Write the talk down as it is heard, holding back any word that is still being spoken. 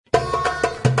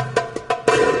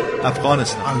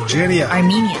Afghanistan, Algeria,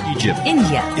 Armenia, Egypt,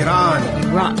 India, Iran,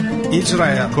 Iraq,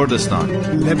 Israel,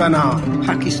 Kurdistan, Lebanon,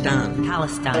 Pakistan,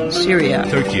 Palestine, Syria,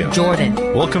 Turkey, Jordan.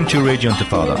 Welcome to Radio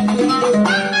Intifada.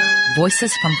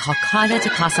 Voices from Calcutta to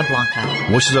Casablanca.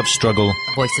 Voices of struggle.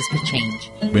 Voices for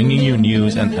change. Bringing you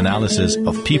news and analysis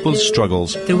of people's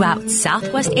struggles throughout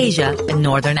Southwest Asia and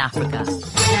Northern Africa.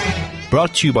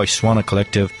 Brought to you by SWANA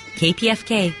Collective,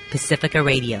 KPFK Pacifica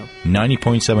Radio,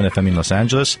 90.7 FM in Los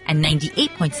Angeles, and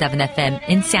 98.7 FM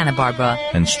in Santa Barbara,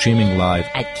 and streaming live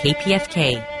at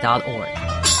kpfk.org.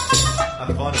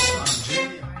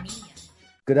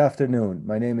 Good afternoon.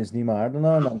 My name is Nyma and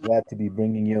Ardalan. I'm glad to be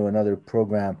bringing you another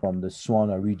program from the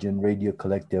SWANA Region Radio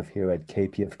Collective here at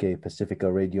KPFK Pacifica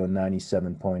Radio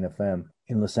 97 FM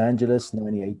in Los Angeles,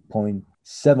 98.7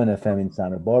 FM in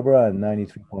Santa Barbara, and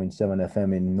 93.7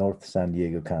 FM in North San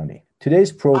Diego County.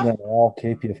 Today's program, all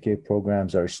KPFK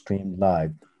programs are streamed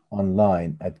live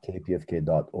online at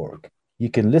kpfk.org. You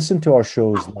can listen to our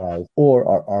shows live or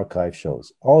our archive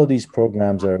shows. All of these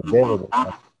programs are available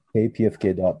at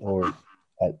kpfk.org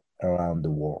around the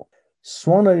world.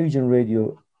 SWANA Region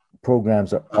Radio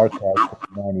programs are archived for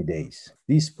 90 days.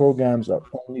 These programs are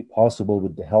only possible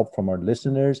with the help from our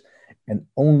listeners and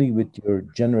only with your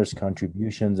generous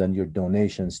contributions and your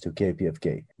donations to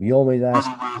KPFK. We always ask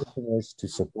listeners to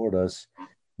support us.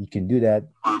 You can do that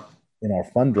in our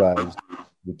fund drives,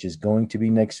 which is going to be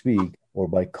next week, or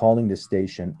by calling the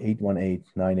station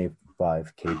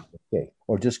 818-985-KPFK,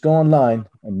 or just go online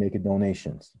and make a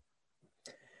donation.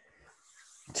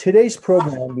 Today's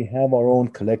program, we have our own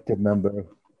collective member,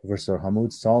 Professor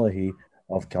Hamoud Salhi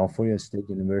of California State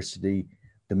University,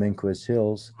 Dominguez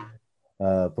Hills.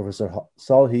 Professor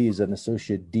Salhi is an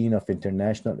Associate Dean of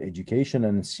International Education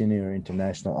and Senior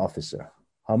International Officer.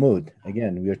 Hamoud,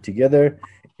 again, we are together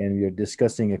and we are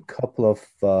discussing a couple of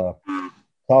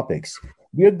topics.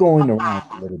 We are going around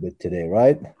a little bit today,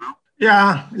 right?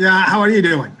 Yeah. How are you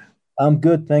doing? I'm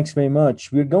good, thanks very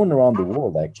much. We're going around the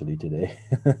world actually today,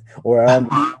 or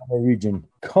around the region,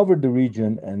 cover the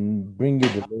region and bring you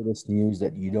the latest news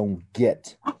that you don't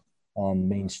get on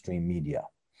mainstream media.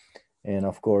 And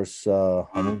of course,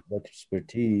 Hamoud's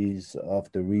expertise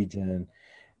of the region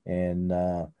and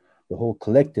the whole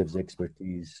collective's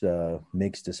expertise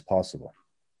makes this possible.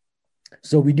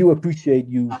 So we do appreciate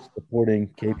you supporting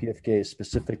KPFK,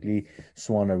 specifically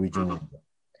SWANA Region.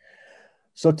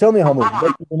 So tell me, Hamoud,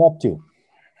 what you've been up to?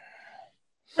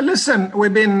 Listen,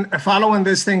 we've been following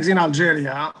these things in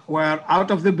Algeria, where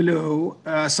out of the blue,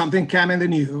 something came in the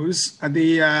news.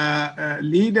 The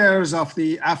leaders of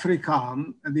the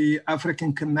AFRICOM, the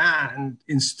African Command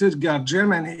in Stuttgart,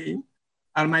 Germany,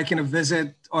 are making a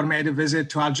visit or made a visit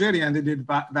to Algeria, and they did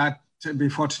that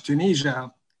before to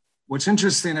Tunisia. What's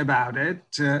interesting about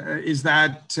it is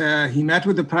that he met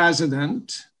with the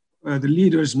president, the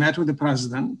leaders met with the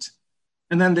president,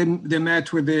 and then they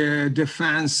met with the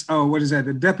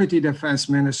the deputy defense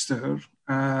minister,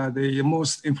 the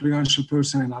most influential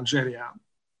person in Algeria.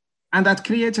 And that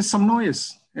created some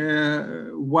noise.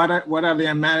 What are the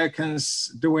Americans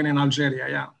doing in Algeria?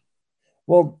 Yeah.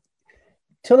 Well,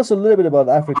 tell us a little bit about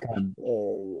AFRICOM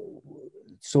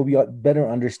so we better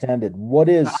understand it. What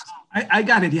is... I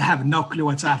got it. You have no clue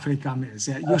what AFRICOM is.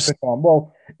 Yeah. AFRICOM.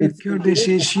 Well, it's the Kurdish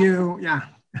issue. Yeah.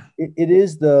 It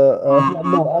is the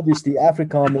obviously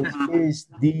AFRICOM is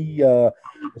the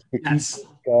strategic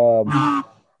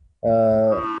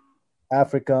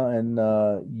Africa and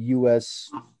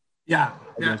U.S. Yeah.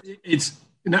 It's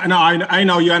I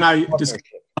know you and I discussed.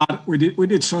 We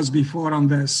did shows before on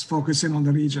this, focusing on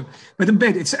the region. But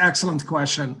it's an excellent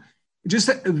question. Just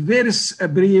a very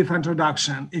brief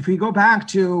introduction. If we go back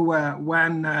to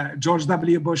when George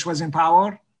W. Bush was in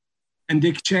power and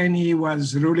Dick Cheney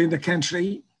was ruling the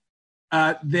country,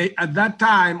 they at that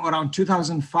time, around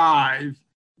 2005,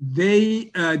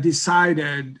 they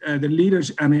decided, the leaders,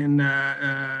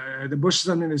 the Bush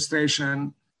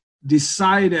administration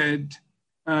decided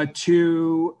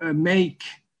to make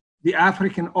the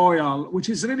African oil, which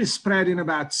is really spread in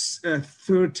about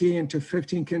 13 to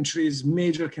 15 countries,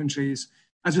 major countries,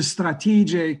 as a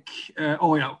strategic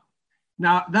oil.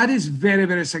 Now, that is very,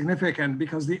 very significant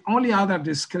because the only other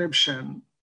description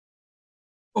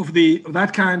of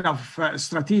that kind of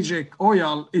strategic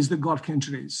oil is the Gulf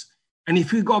countries. And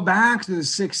if we go back to the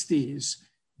 60s,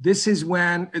 this is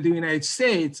when the United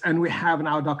States, and we have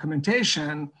now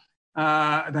documentation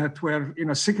that were,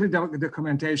 secret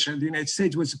documentation, the United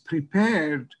States was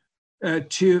prepared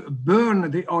to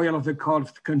burn the oil of the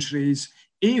Gulf countries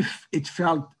if it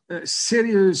felt a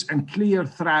serious and clear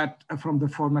threat from the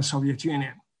former Soviet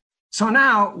Union. So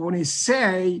now, when we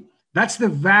say that's the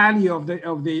value of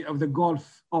the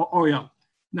Gulf oil,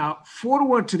 Now,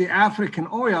 forward to the African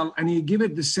oil, and you give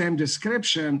it the same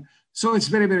description, so it's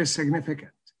very, very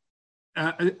significant.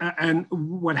 And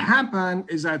what happened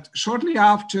is that shortly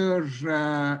after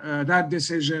that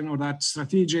decision or that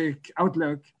strategic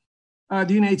outlook,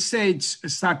 the United States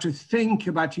start to think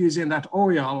about using that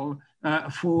oil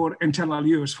for internal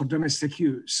use, for domestic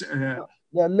use.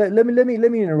 Let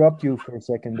me interrupt you for a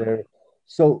second there.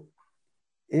 So,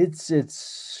 it's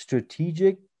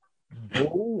strategic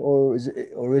goal,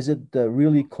 or is it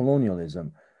really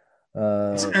colonialism?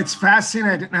 It's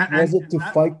fascinating. Was it to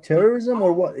fight terrorism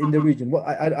or what in the region? Well,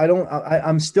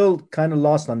 I'm still kind of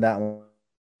lost on that one.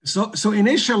 So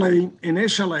initially,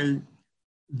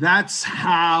 that's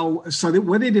how. So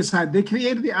what they decided, they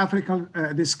created the African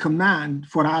this command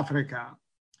for Africa.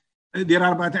 There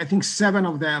are about, I think, 7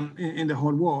 of them in the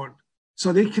whole world.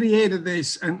 So they created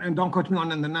this, and don't quote me on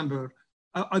the number.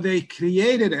 They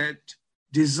created it,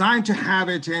 designed to have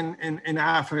it in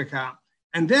Africa.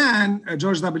 And then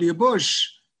George W. Bush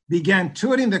began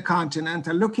touring the continent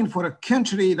and looking for a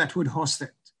country that would host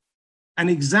it. And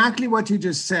exactly what you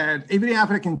just said, every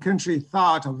African country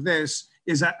thought of this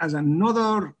as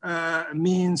another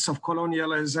means of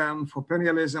colonialism, for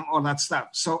colonialism, all that stuff.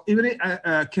 So every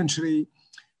country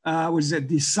was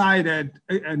decided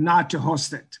not to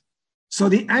host it. So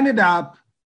they ended up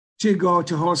to go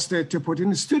to host it, to put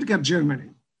in Stuttgart, Germany.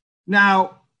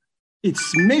 Now,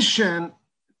 its mission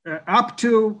up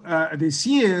to this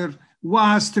year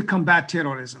was to combat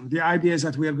terrorism. The idea is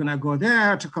that we are going to go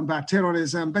there to combat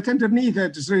terrorism, but underneath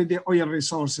it is really the oil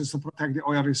resources, to protect the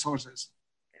oil resources.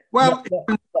 Well,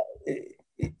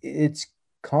 it's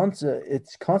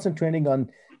concentrating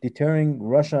on deterring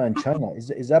Russia and China.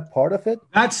 Is that part of it?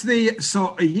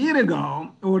 So a year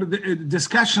ago, or the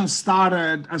discussion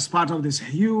started as part of this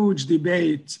huge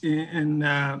debate in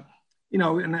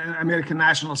American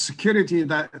national security,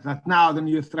 that now the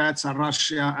new threats are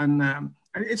Russia, and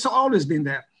it's always been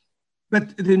there.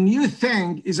 But the new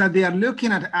thing is that they are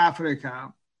looking at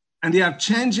Africa, and they are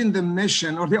changing the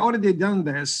mission, or they already done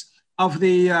this, of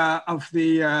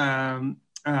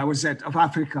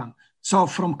AFRICOM. So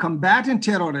from combating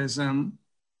terrorism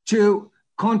to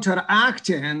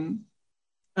counteracting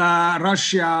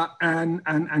Russia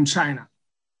and China.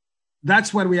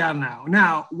 That's where we are now.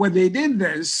 Now, when they did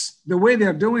this, the way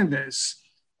they're doing this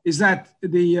is that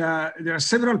there are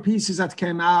several pieces that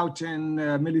came out in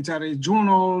military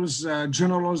journals.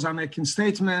 Generals are making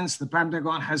statements. The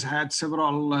Pentagon has had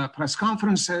several press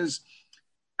conferences.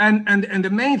 And the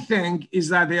main thing is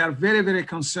that they are very, very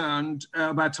concerned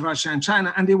about Russia and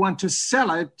China, and they want to sell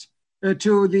it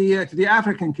to the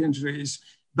African countries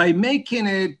by making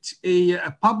it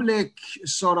a public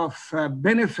sort of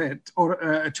benefit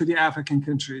to the African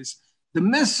countries. The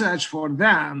message for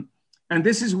them, and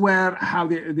this is how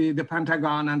the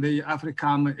Pentagon and the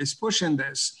AFRICOM is pushing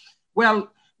this.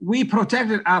 Well, we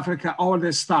protected Africa all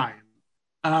this time.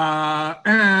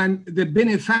 And the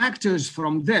benefactors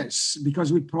from this,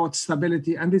 because we brought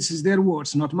stability, and this is their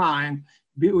words, not mine,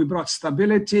 we brought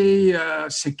stability,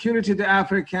 security to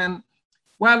African.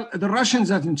 Well, the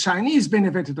Russians and Chinese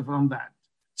benefited from that.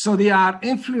 So they are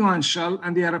influential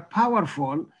and they are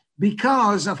powerful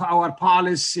because of our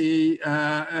policy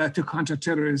to counter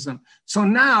terrorism. So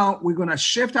now we're going to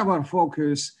shift our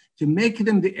focus to make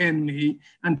them the enemy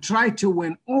and try to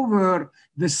win over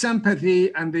the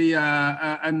sympathy and the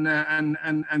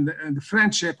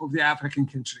friendship of the African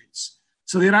countries.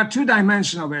 So there are 2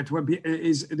 dimensions of it.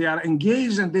 They are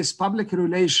engaged in this public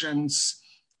relations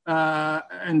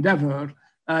endeavor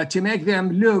to make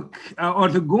them look, or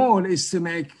the goal is to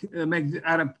make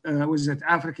the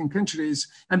African countries,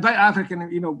 and by African,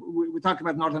 we talk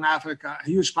about Northern Africa, a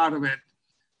huge part of it,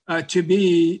 to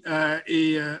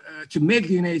make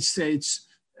the United States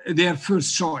their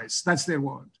first choice. That's their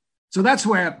word. So that's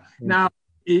where now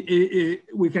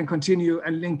we can continue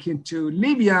and link into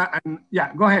Libya. And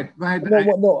yeah, go ahead.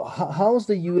 No. How's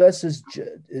the U.S.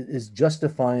 is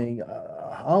justifying?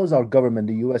 How's our government,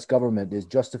 the U.S. government, is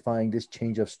justifying this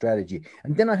change of strategy?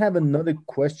 And then I have another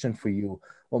question for you,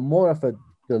 or more of a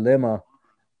dilemma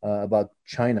about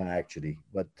China, actually.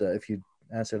 But if you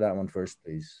answer that one first,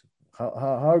 please. How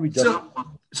are we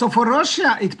justifying? So for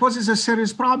Russia, it poses a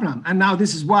serious problem, and now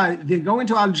this is why they go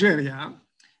into Algeria.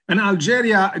 And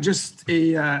Algeria, just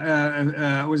a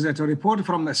report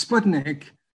from Sputnik,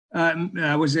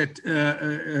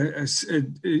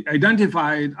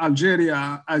 identified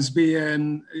Algeria as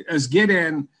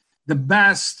getting the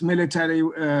best military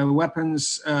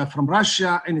weapons from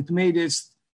Russia, and it made it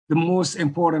the most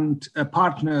important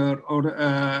partner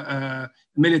or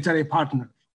military partner.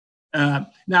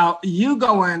 Now you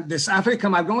go in, this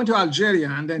AFRICOM are going to Algeria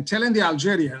and then telling the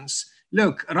Algerians,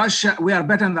 look, Russia, we are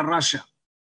better than Russia.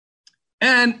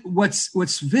 And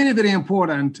what's very, very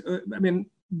important, I mean,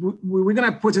 we're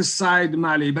going to put aside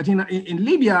Mali, but in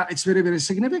Libya, it's very, very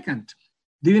significant.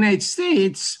 The United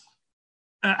States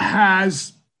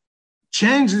has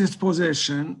changed its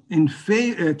position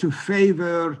to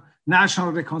favor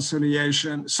national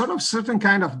reconciliation, sort of certain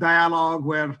kind of dialogue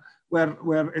where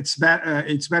it's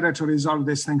better to resolve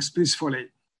these things peacefully.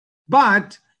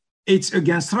 But it's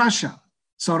against Russia.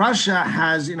 So Russia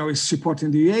has, is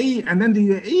supporting the UAE, and then the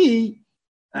UAE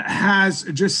has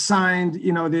just signed,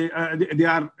 they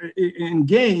are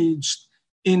engaged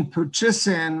in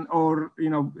purchasing or,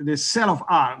 the sale of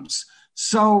arms.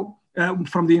 So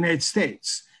from the United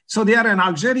States. So they are in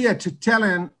Algeria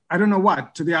telling, I don't know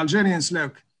what, to the Algerians,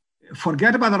 look,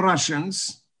 forget about the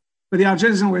Russians, but the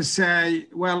Algerians will say,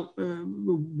 well,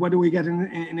 what do we get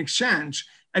in exchange?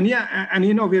 And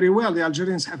very well, the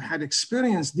Algerians have had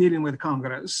experience dealing with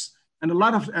Congress,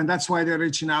 and that's why they're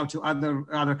reaching out to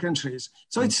other countries.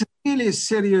 So it's really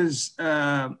serious.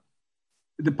 The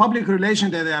public relation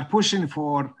that they are pushing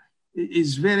for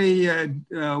is very,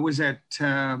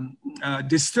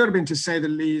 disturbing to say the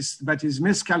least, but is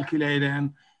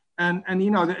miscalculating. And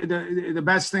the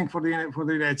best thing for the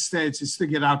United States is to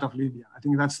get out of Libya. I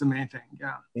think that's the main thing.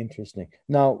 Yeah. Interesting.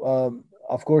 Now,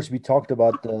 of course, we talked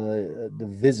about the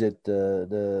visit,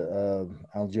 the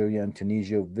Algeria and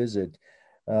Tunisia visit,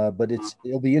 but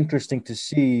it'll be interesting to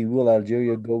see, will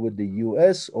Algeria go with the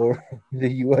U.S. or the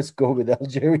U.S. go with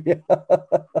Algeria?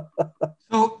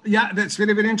 So yeah, that's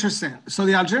very, very interesting. So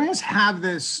the Algerians have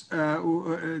this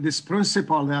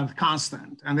principle that are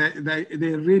constant, and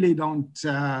they really don't.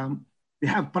 They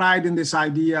have pride in this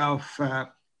idea of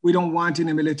we don't want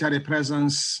any military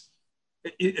presence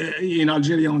in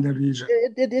Algeria on the region.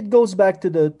 It goes back to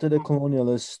the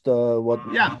colonialist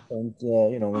happened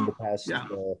in the past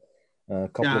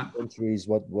couple of centuries,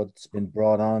 what's been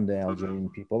brought on the Algerian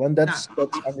people, and that's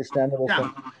understandable.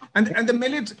 Yeah. And the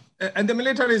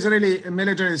military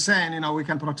is saying, we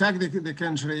can protect the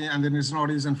country, and there is no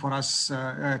reason for us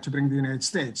to bring the United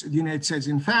States. The United States,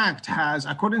 in fact, has,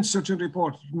 according to certain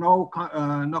reports, no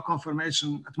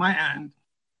confirmation at my end,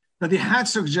 that they had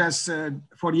suggested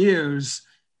for years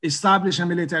establishing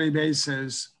military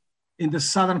bases in the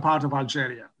southern part of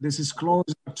Algeria. This is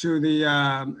closer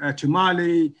to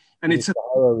Mali, and it's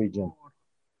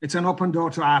an open door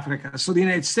to Africa. So the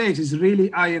United States is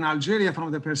really eyeing Algeria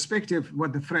from the perspective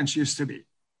what the French used to be,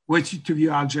 which to view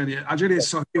Algeria. Algeria is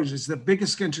so huge; it's the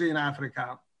biggest country in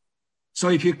Africa. So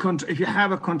if you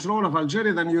have a control of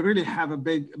Algeria, then you really have a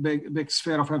big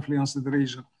sphere of influence in the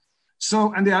region.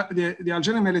 So, and the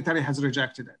Algerian military has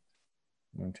rejected it.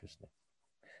 Interesting.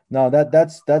 Now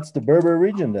that's the Berber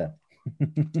region then.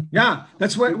 Yeah,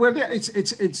 that's where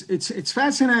it's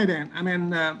fascinating. I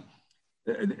mean,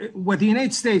 what the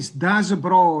United States does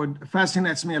abroad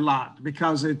fascinates me a lot,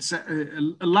 because it's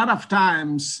a lot of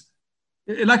times,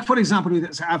 like for example,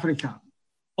 with Africa,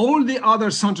 all the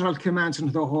other central commands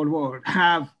in the whole world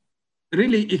have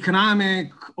really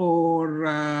economic or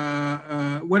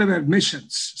whatever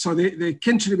missions. So they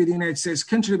contribute, the United States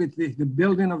contribute the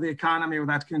building of the economy of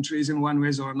that country is in one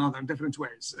way or another, in different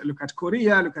ways. Look at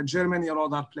Korea, look at Germany, or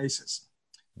other places.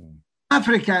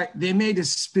 Africa, they made it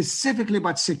specifically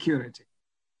about security.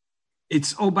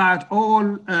 It's about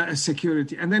all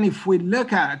security. And then if we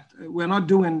look at, we're not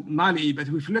doing Mali, but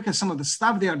if we look at some of the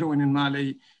stuff they are doing in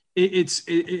Mali, it's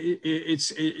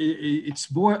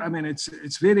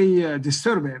very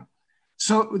disturbing.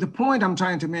 So the point I'm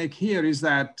trying to make here is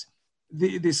that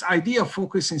this idea of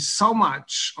focusing so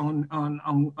much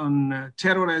on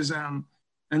terrorism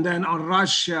and then on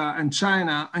Russia and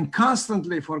China, and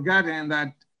constantly forgetting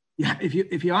that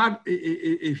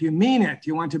if you mean it,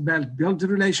 you want to build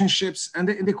relationships, and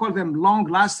they call them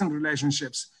long-lasting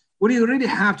relationships, where you really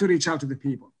have to reach out to the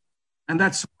people. And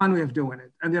that's one way of doing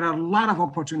it. And there are a lot of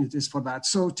opportunities for that.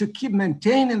 So to keep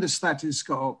maintaining the status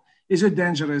quo is a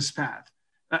dangerous path.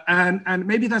 And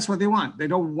maybe that's what they want. They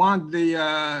don't want they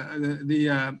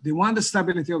want the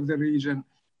stability of the region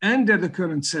under the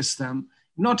current system,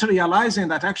 not realizing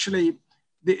that actually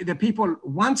the people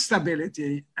want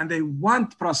stability and they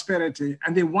want prosperity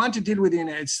and they want to deal with the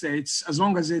United States as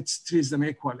long as it treats them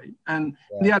equally. And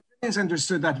the Algerians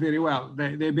understood that very well.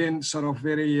 They've been sort of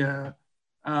very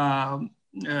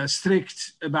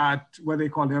strict about what they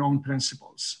call their own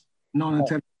principles,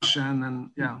 non-intervention,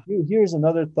 and Here's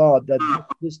another thought that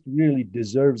this really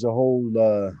deserves a whole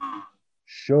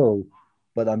show,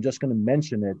 but I'm just going to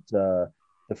mention it.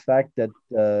 The fact that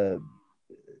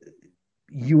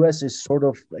U.S. is sort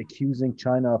of accusing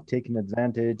China of taking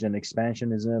advantage and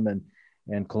expansionism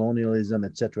and colonialism,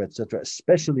 et cetera,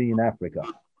 especially in Africa.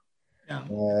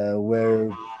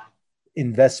 where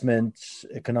investment,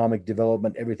 economic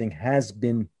development, everything has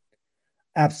been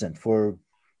absent for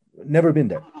never been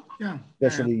there.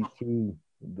 Especially through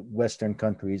the Western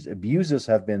countries. Abuses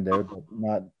have been there, but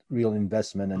not real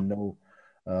investment and no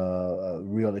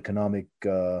real economic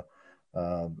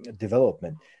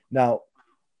development. Now,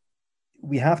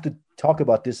 we have to talk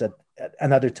about this at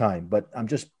another time, but I'm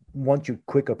just want your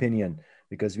quick opinion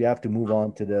because we have to move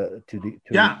on to the.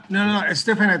 No, it's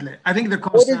definitely. I think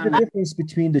what is the difference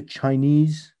between the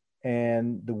Chinese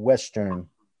and the Western,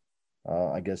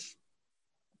 I guess,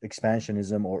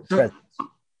 expansionism or presence?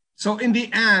 So in the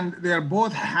end, they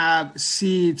both have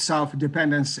seeds of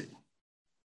dependency.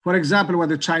 For example, what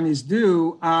the Chinese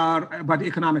do are about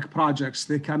economic projects.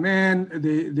 They come in,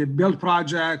 they build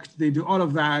project, they do all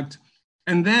of that,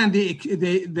 and then they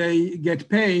get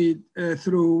paid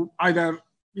through either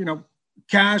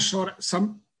cash or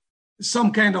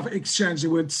some kind of exchange. They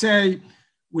would say,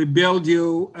 we build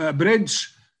you a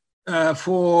bridge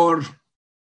for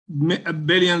 $1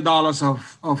 billion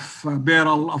of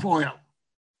barrel of oil.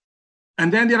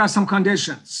 And then there are some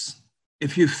conditions.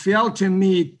 If you fail to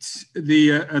meet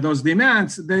those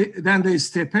demands, then they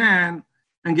step in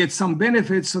and get some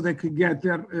benefits so they could get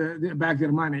back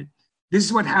their money. This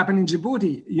is what happened in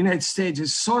Djibouti. The United States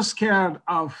is so scared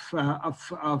of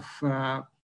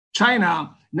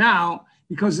China now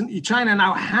because China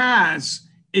now has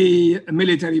a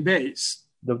military base.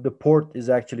 The port is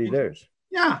actually theirs.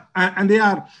 Yeah, and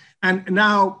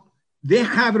now they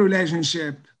have a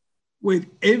relationship with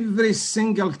every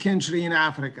single country in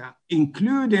Africa,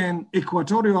 including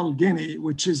Equatorial Guinea,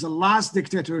 which is the last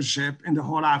dictatorship in the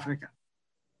whole Africa.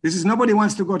 Nobody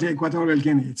wants to go to Equatorial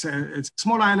Guinea. It's a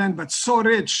small island, but so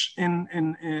rich in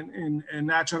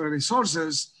natural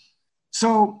resources.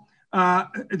 So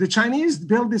the Chinese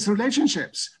build these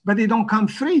relationships, but they don't come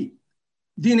free.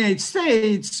 The United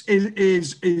States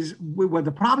is well,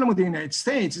 the problem with the United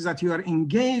States is that you are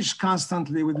engaged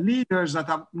constantly with leaders that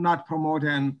are not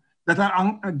promoting, that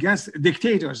are against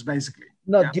dictators, basically.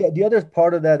 No, the other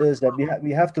part of that is that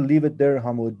we have to leave it there,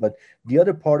 Hamoud, but the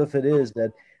other part of it is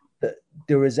that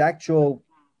there is actual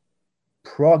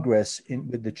progress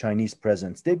with the Chinese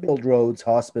presence. They build roads,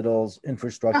 hospitals,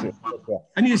 infrastructure, etc.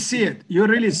 And you see it. You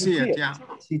really see it. Yeah.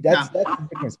 See, that's the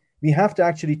difference. We have to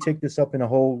actually take this up in a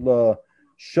whole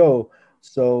show.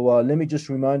 So let me just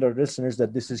remind our listeners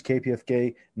that this is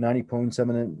KPFK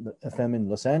 90.7 FM in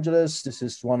Los Angeles. This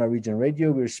is SWANA Region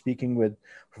Radio. We're speaking with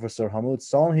Professor Hamoud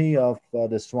Salhi of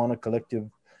the SWANA Collective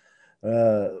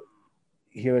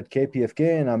here at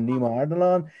KPFK, and I'm Nyma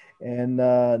Ardalan. And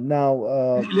now...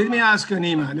 let me ask you,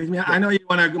 Nyma. I know you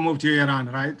want to move to Iran,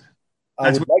 right?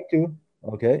 I would like to.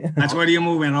 Okay. That's where you're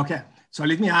moving. Okay. So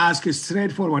let me ask you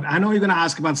straightforward. I know you're going to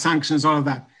ask about sanctions, all of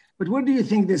that. But where do you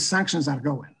think these sanctions are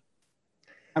going?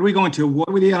 Are we going to war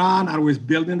with Iran? Are we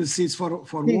building the seeds for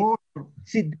war?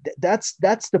 See, that's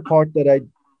the part that I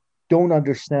don't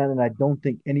understand, and I don't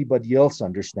think anybody else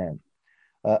understands.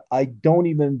 I don't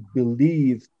even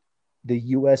believe the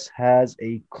U.S. has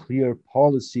a clear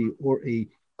policy or a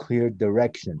clear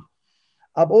direction.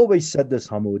 I've always said this,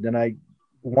 Hamoud, and I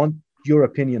want your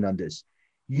opinion on this.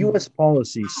 U.S.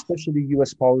 policy, especially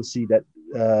U.S. policy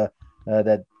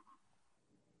that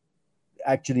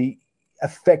actually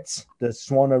affects the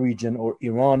SWANA region or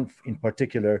Iran in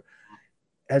particular,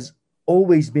 has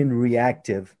always been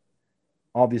reactive,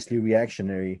 obviously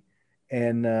reactionary,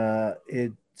 and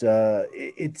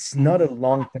it's not a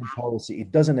long-term policy.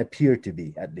 It doesn't appear to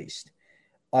be, at least.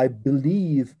 I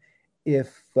believe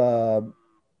if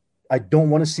I don't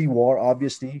want to see war,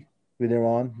 obviously, with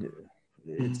Iran.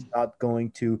 It's not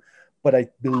going to, but I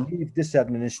believe this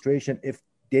administration, if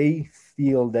they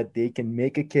feel that they can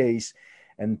make a case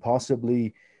and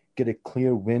possibly get a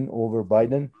clear win over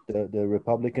Biden, the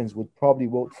Republicans would probably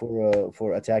vote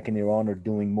for attacking Iran or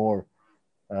doing more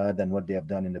than what they have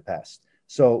done in the past.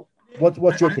 So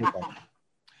what's your take on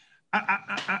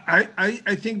it?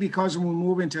 I think because we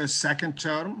move into a second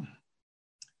term,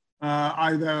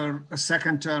 either a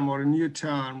second term or a new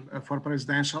term for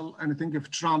presidential, and I think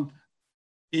if Trump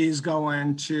is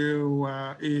going to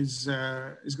is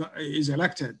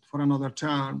elected for another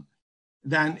term,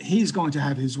 then he's going to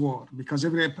have his war, because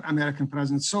every American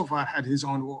president so far had his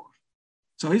own war.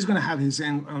 So he's going to have his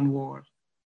own war.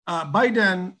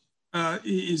 Biden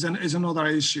is another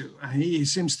issue. He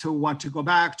seems to want to go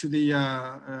back to the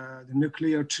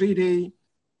nuclear treaty,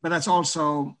 but that's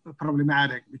also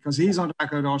problematic because he's on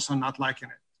record also not liking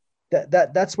it.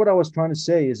 That's what I was trying to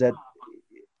say, is that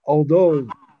although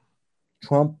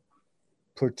Trump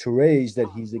portrays that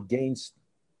he's against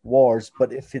wars,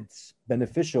 but if it's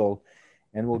beneficial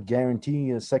and will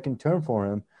guarantee a second term for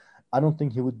him, I don't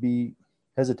think he would be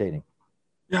hesitating.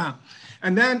 Yeah,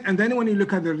 and then when you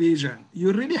look at the region,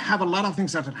 you really have a lot of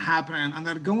things that are happening and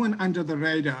they're going under the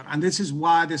radar. And this is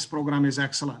why this program is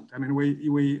excellent. I mean,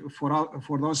 we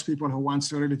for those people who wants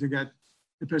to really to get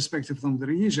the perspective from the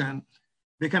region,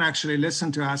 they can actually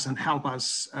listen to us and help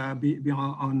us be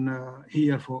on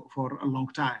here for a long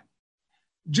time.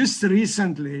 Just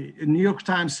recently, the New York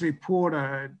Times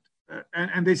reported,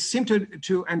 and they seem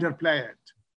to underplay it,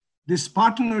 this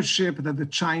partnership that the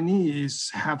Chinese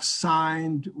have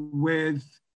signed with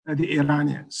the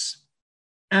Iranians.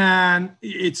 And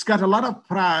it's got a lot of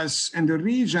press in the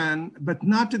region, but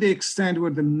not to the extent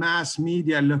where the mass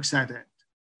media looks at it.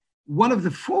 One of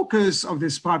the focus of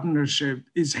this partnership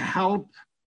is help,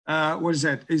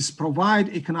 is provide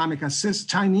economic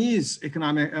assistance. Chinese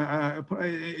economic,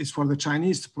 is for the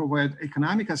Chinese to provide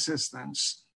economic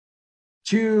assistance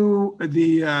to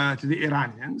the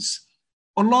Iranians,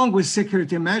 along with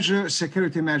security measures,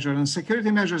 and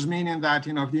security measures meaning that,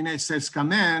 if the United States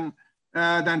come in,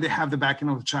 then they have the backing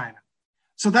of China.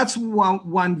 So that's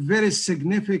one very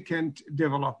significant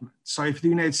development. So if the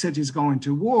United States is going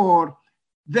to war,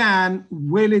 then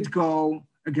will it go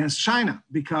against China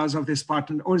because of this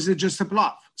partner, or is it just a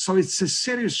bluff? So it's a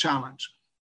serious challenge.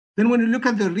 Then when you look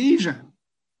at the region,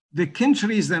 the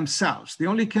countries themselves, the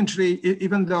only country,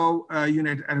 even though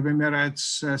United Arab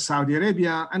Emirates, Saudi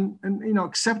Arabia, and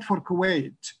except for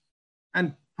Kuwait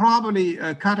and probably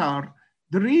Qatar,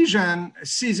 the region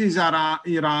sees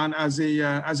Iran as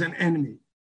an enemy.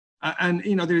 And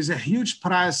there is a huge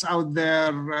press out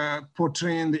there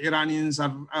portraying the Iranians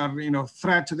are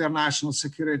threat to their national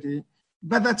security.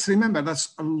 But remember,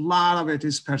 that's a lot of it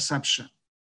is perception.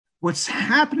 What's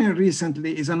happening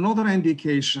recently is another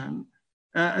indication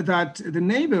that the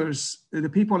neighbors, the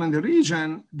people in the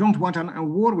region, don't want a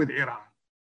war with Iran.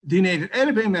 The United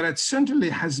Arab Emirates certainly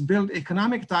has built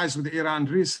economic ties with Iran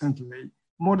recently,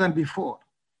 more than before.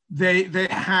 They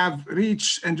have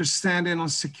reached understanding on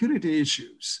security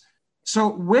issues. So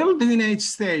will the United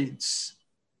States,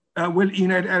 will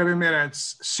United Arab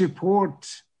Emirates support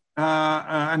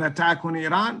an attack on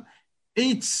Iran?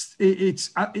 It's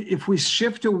if we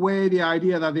shift away the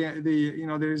idea that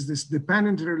there is this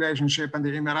dependent relationship and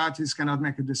the Emiratis cannot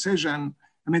make a decision,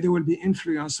 I mean, they will be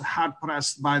influenced, hard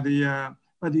pressed by the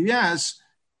US.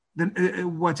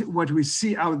 Then what we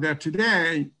see out there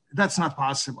today, that's not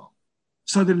possible.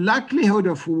 So the likelihood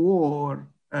of war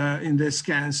in this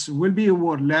case will be a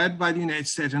war led by the United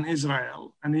States and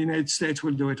Israel, and the United States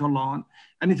will do it alone.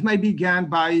 And it may begin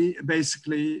by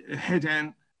basically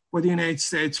hitting what the United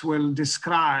States will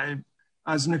describe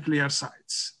as nuclear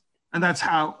sites. And that's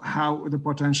how the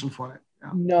potential for it.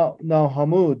 Yeah. Now,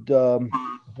 Hamoud,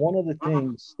 one of the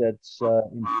things that's,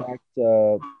 in fact,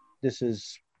 this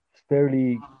is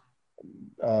fairly,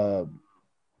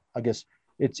 I guess,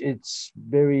 it's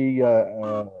very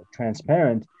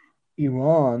transparent.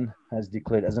 Iran has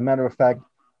declared, as a matter of fact,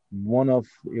 one of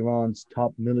Iran's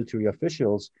top military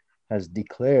officials has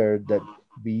declared that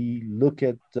we look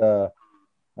at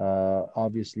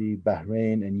obviously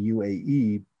Bahrain and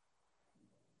UAE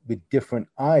with different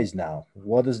eyes now.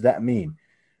 What does that mean?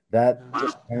 That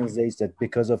just translates that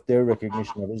because of their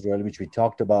recognition of Israel, which we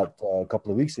talked about a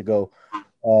couple of weeks ago,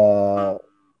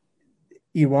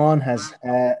 Iran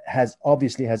has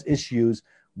obviously has issues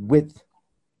with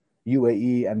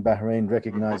UAE and Bahrain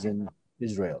recognizing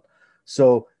Israel.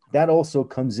 So that also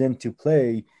comes into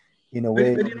play in a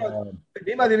way.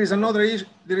 But there is another issue.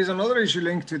 There is another issue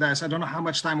linked to this. I don't know how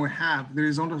much time we have. There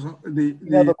is also we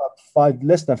have about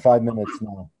less than 5 minutes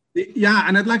now. Yeah,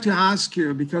 and I'd like to ask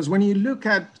you, because when you look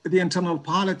at the internal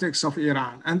politics of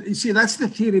Iran, and you see that's the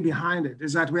theory behind it,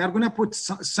 is that we are going to put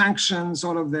sanctions,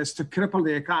 all of this, to cripple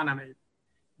the economy.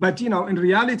 But in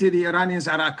reality, the Iranians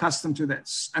are accustomed to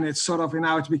this, and it's sort of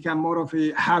it became more of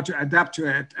a how to adapt to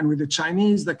it. And with the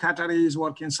Chinese, the Qataris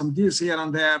working some deals here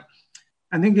and there,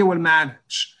 I think they will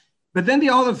manage. But then the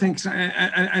other things,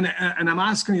 and I'm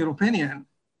asking your opinion,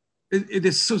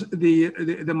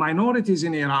 the minorities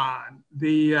in Iran,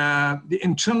 the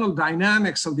internal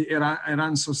dynamics of the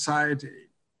Iran society,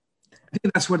 I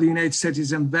think that's where the United States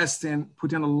is investing,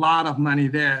 putting a lot of money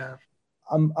there.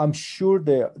 I'm sure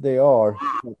they are.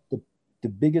 The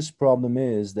biggest problem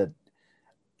is that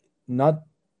not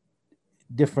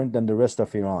different than the rest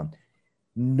of Iran.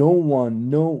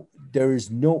 There is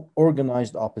no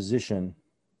organized opposition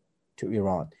to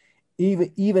Iran,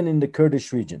 even in the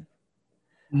Kurdish region.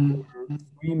 Mm-hmm.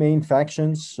 Three main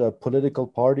factions, political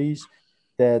parties.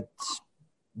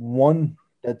 One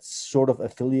that's sort of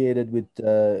affiliated with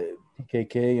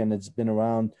PKK, and it's been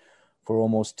around for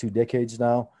almost 2 decades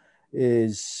now,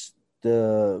 is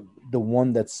the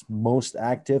one that's most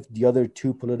active. The other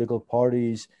two political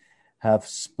parties have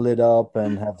split up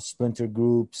and have splinter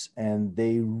groups, and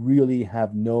they really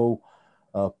have no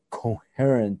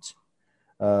coherent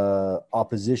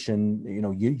opposition,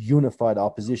 unified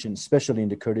opposition, especially in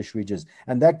the Kurdish regions.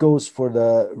 And that goes for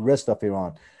the rest of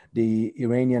Iran. The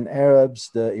Iranian Arabs,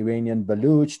 the Iranian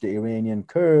Baluch, the Iranian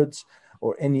Kurds,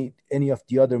 or any of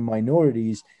the other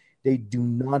minorities, they do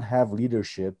not have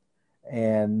leadership.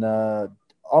 And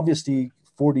obviously,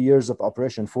 41 years of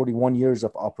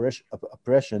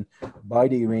oppression by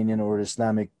the Iranian or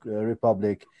Islamic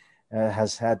Republic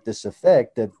has had this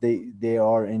effect that they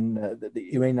are in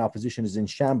the Iranian opposition is in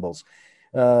shambles,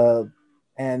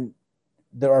 and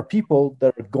there are people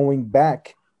that are going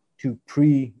back to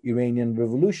pre-Iranian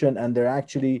revolution, and they're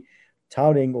actually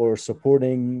touting or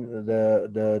supporting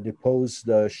the deposed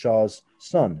Shah's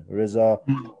son, Reza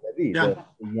Pahlavi, the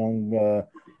young,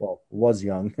 was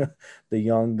young, the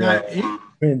young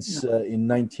prince in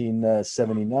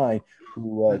 1979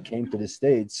 who came to the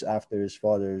States after his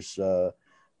father's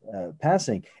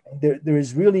passing. There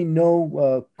is really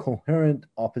no coherent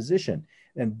opposition,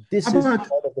 and this is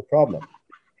part of the problem.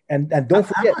 And don't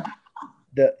forget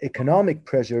the economic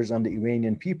pressures on the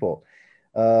Iranian people.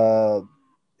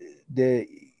 The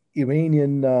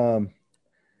Iranian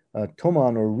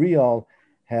Toman or Rial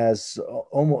has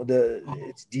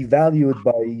it's devalued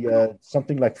by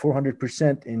something like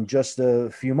 400% in just a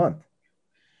few months.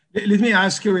 Let me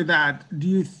ask you with that. Do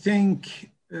you think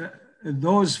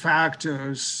those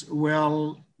factors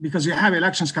will, because you have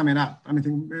elections coming up, I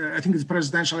think the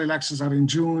presidential elections are in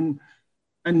June,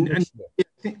 and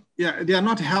they are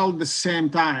not held the same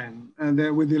time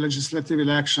with the legislative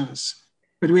elections,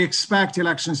 but we expect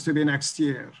elections to be next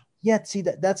year. Yeah, see,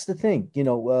 that's the thing,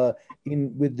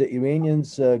 with the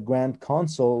Iranians Grand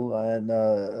Consul, and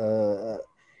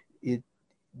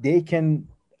they can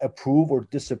approve or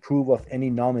disapprove of any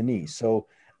nominee. So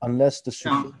unless the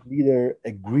supreme leader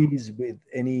agrees with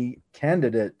any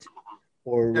candidate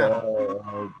or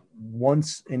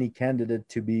wants any candidate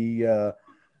to be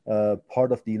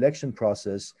part of the election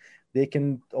process, they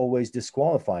can always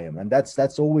disqualify him, and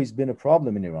that's always been a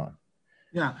problem in Iran.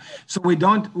 Yeah, so we're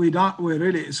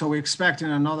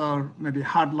expecting another maybe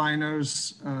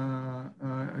hardliners.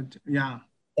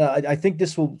 I think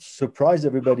this will surprise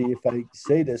everybody if I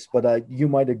say this, but you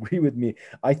might agree with me.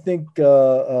 I think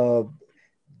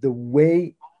the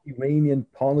way Iranian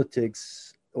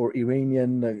politics or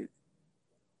Iranian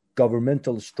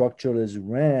governmental structure is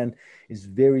ran is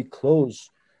very close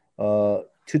to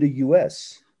the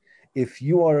U.S. If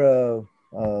you are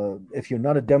if you're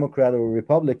not a Democrat or a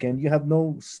Republican, you have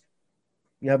no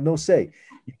say.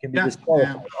 You can be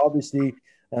disqualified. Obviously,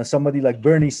 somebody like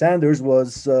Bernie Sanders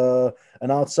was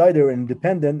an outsider,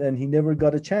 independent, and he never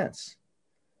got a chance.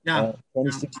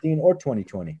 2016 or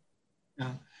 2020.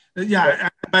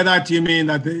 By that you mean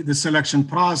that the selection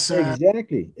process.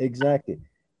 Exactly.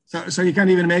 So you can't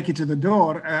even make it to the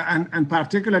door, and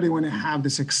particularly when you have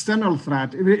this external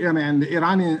threat. The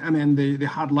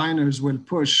hardliners will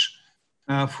push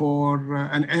for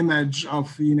an image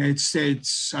of the United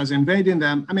States as invading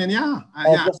them.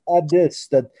 I'll just add this,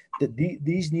 that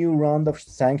these new round of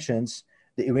sanctions,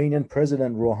 the Iranian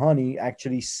President Rouhani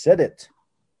actually said it.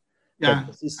 That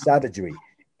this is savagery.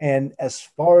 And as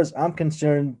far as I'm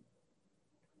concerned,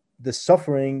 the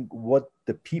suffering, what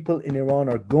the people in Iran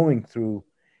are going through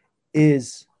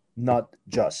is not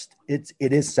just. It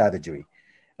is savagery.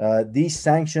 These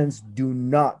sanctions do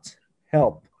not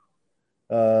help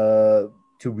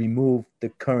to remove the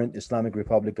current Islamic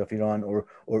Republic of Iran or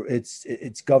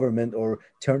its government, or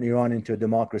turn Iran into a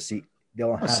democracy.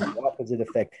 They'll have the opposite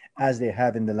effect as they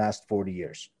have in the last 40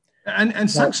 years. And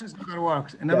sanctions never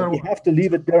worked. We have to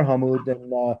leave it there, Hamoud.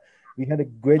 And we had a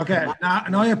great. Okay,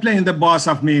 now you're playing the boss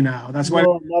of me now. That's why.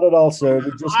 No, not at all, sir.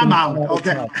 I'm out.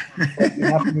 Okay. We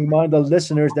have to remind the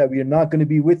listeners that we are not going to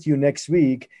be with you next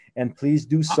week, and please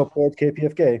do support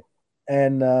KPFK.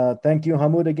 And thank you,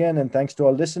 Hamoud, again, and thanks to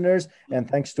our listeners, and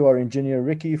thanks to our engineer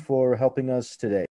Ricky for helping us today.